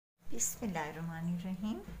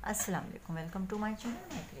बिस्मिल्लाहिर्रहमानिर्रहीम। अस्सलाम वालेकुम। Welcome to my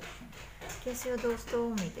channel mycreation। कैसे हो दोस्तों?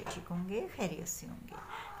 उम्मीद है ठीक होंगे, खैरियत से होंगे।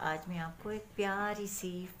 आज मैं आपको एक प्यारी सी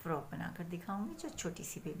फ्रॉक बनाकर दिखाऊंगी जो छोटी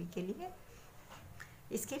सी बेबी के लिए।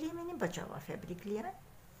 इसके लिए मैंने बचा हुआ फैब्रिक लिया है।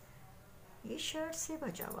 ये शर्ट से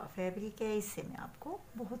बचा हुआ फैब्रिक है। इससे मैं आपको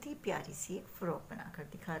बहुत ही प्यारी सी एक फ़्रॉक बनाकर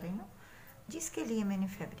दिखा रही हूँ, जिसके लिए मैंने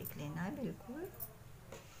फैब्रिक लेना है बिल्कुल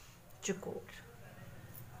चौकोर।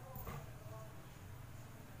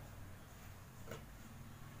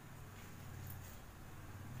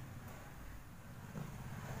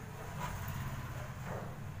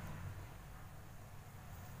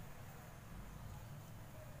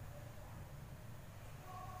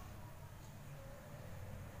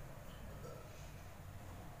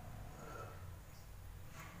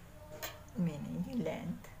 मैंने ये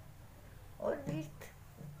लेंथ और विड्थ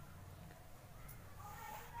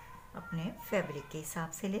अपने फैब्रिक के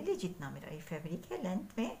हिसाब से ले ली। जितना मेरा ये फैब्रिक है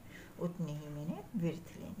लेंथ में, उतनी ही मैंने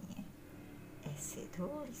विड्थ लेनी है। ऐसे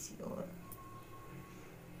थोड़ी सी और।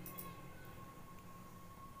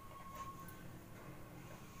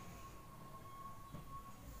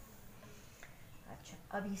 अच्छा,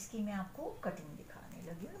 अब इसकी मैं आपको कटिंग दिखाने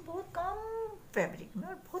लगी हूँ। बहुत कम फैब्रिक में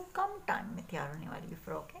और बहुत कम टाइम में तैयार होने वाली ये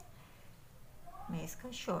फ्रॉक है। मैं इसका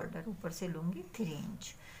शोल्डर ऊपर से लूँगी 3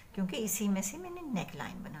 इंच, क्योंकि इसी में से मैंने नेक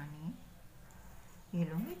लाइन बनानी है। ये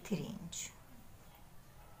लूँगी 3 इंच।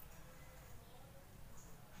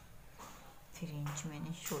 3 इंच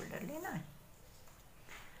मैंने शोल्डर लेना है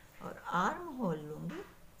और आर्म होल लूँगी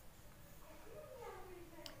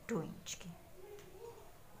 2 इंच की।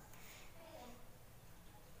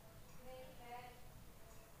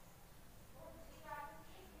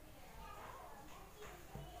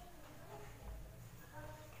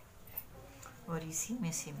 और इसी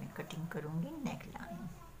में से मैं कटिंग करूँगी नेक लाइन।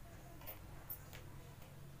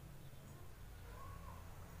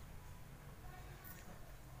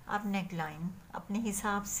 आप नेक लाइन अपने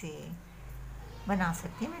हिसाब से बना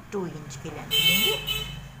सकते हैं। मैं 2 इंच की लेंथ लूँगी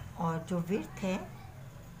और जो विड्थ है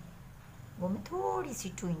वो मैं थोड़ी सी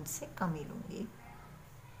 2 इंच से कम ही लूँगी।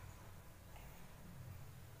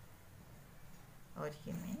 और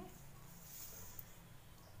ये मैं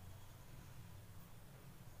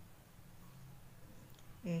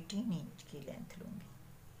 18 इंच की लेंथ लूँगी।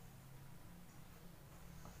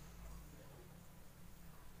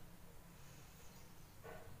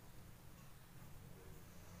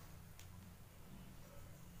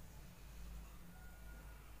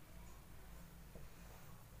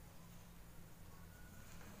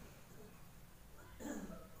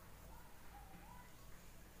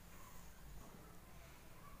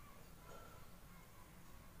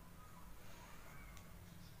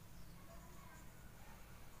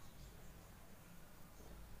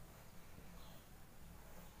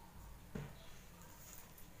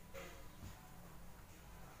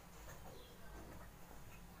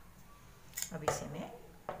 अब इसे मैं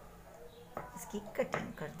इसकी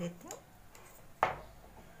कटिंग कर देती हूँ।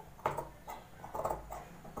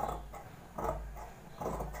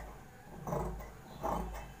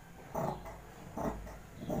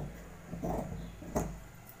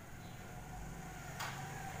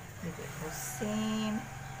 ये देखो, सेम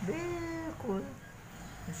बिल्कुल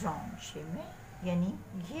राउंड शेप में, यानी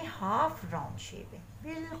ये हाफ राउंड शेप है,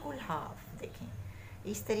 बिल्कुल हाफ। देखें,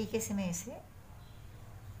 इस तरीके से मैं इसे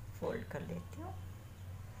फोल्ड कर लेती हूँ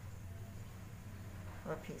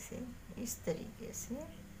और फिर से इस तरीके से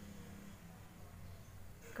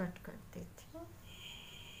कट कर देती हूँ।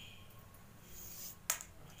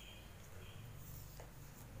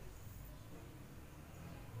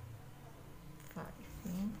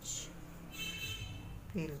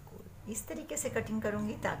 बिल्कुल इस तरीके से कटिंग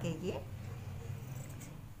करूँगी ताकि ये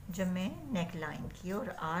जब मैं नेक लाइन की और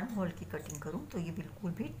आर्म होल की कटिंग करूँ तो ये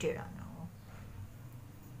बिल्कुल भी टेढ़ा ना हो।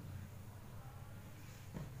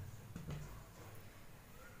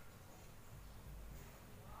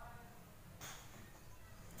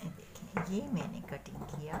 देखिए, ये मैंने कटिंग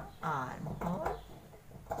किया आर्म होल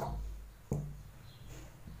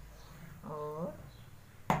और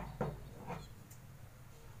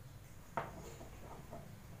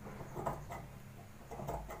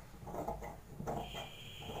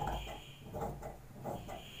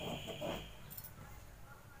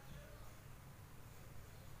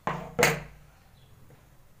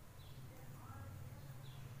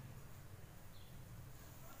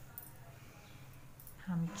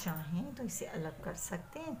हम चाहें तो इसे अलग कर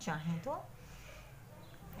सकते हैं, चाहें तो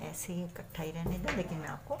ऐसे ही इकट्ठा ही रहने दें, लेकिन मैं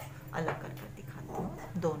आपको अलग करके दिखाती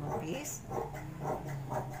हूँ दोनों पीस।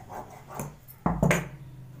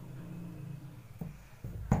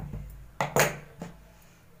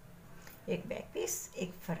 एक बैक पीस,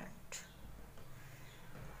 एक फ्रंट।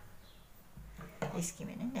 इसकी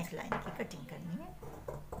मैंने नेक लाइन की कटिंग करनी है।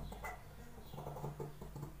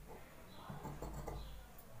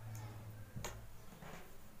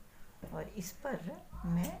 और इस पर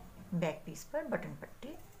मैं बैक पीस पर बटन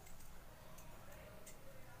पट्टी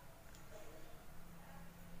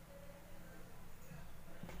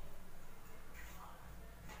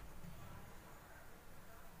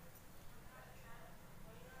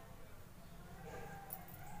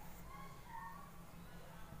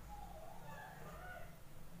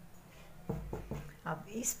अब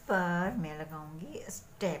इस पर मैं लगाऊंगी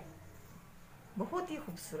स्टेप। बहुत ही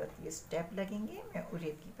खूबसूरत ये स्टेप लगेंगे। मैं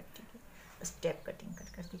उरेब की पट्टी की स्टेप कटिंग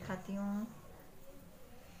कर कर दिखाती हूँ।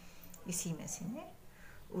 इसी में से मैं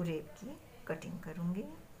उरेब की कटिंग करूँगी।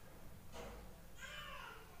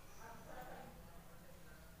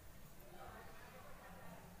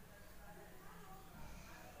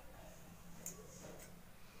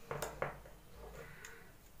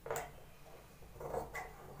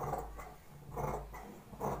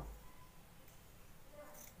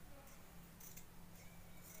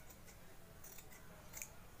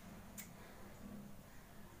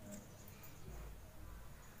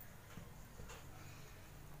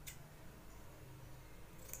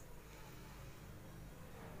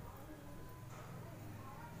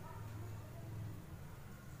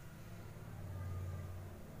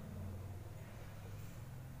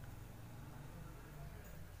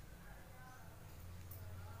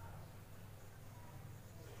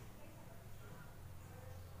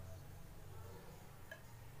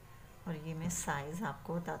 और ये मैं साइज़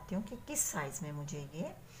आपको बताती हूँ कि किस साइज़ में मुझे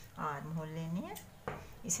ये आर्म होल लेनी है।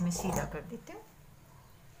 इसे मैं सीधा कर देती हूँ।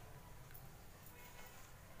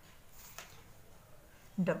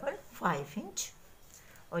 डबल 5 इंच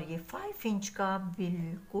और ये 5 इंच का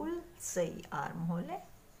बिल्कुल सही आर्म होल है।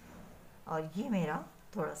 और ये मेरा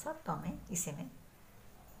थोड़ा सा कम है, इसे मैं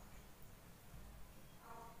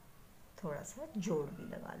थोड़ा सा जोड़ भी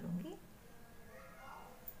लगा लूँगी।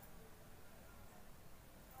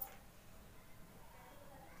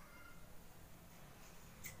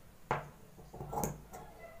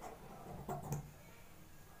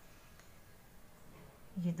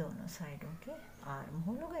 ये दोनों साइडों के आर्म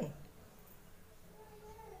होल हो गए।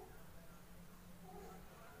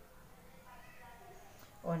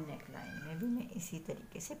 और नेक लाइन में भी मैं इसी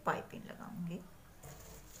तरीके से पाइपिंग लगाऊंगी,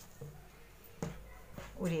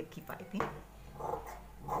 उरेब की पाइपिंग।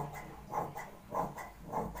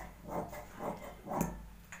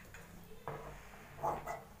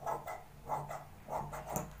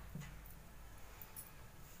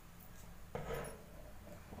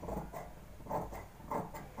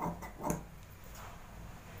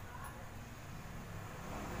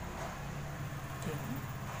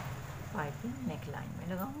 पाइपिंग नेक लाइन में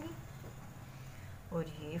लगाऊंगी। और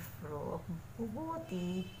ये फ्रॉक बहुत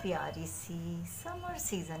ही प्यारी सी समर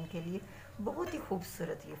सीज़न के लिए बहुत ही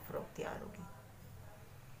खूबसूरत ये फ्रॉक तैयार होगी।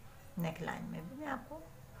 नेक लाइन में भी मैं आपको,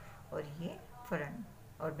 और ये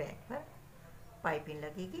फ्रंट और बैक पर पाइपिंग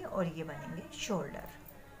लगेगी और ये बनेंगे शोल्डर,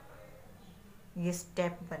 ये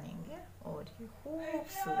स्टेप बनेंगे। और ये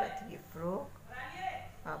खूबसूरत ये फ्रॉक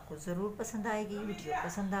आपको ज़रूर पसंद आएगी। वीडियो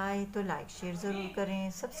पसंद आए तो लाइक शेयर ज़रूर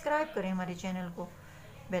करें, सब्सक्राइब करें हमारे चैनल को,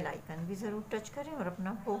 बेल आइकन भी ज़रूर टच करें और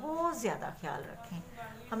अपना बहुत ज़्यादा ख्याल रखें।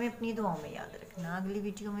 हमें अपनी दुआओं में याद रखना। अगली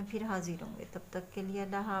वीडियो में फिर हाजिर होंगे, तब तक के लिए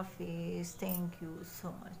अल्लाह हाफिज़। Thank you so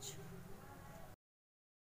much.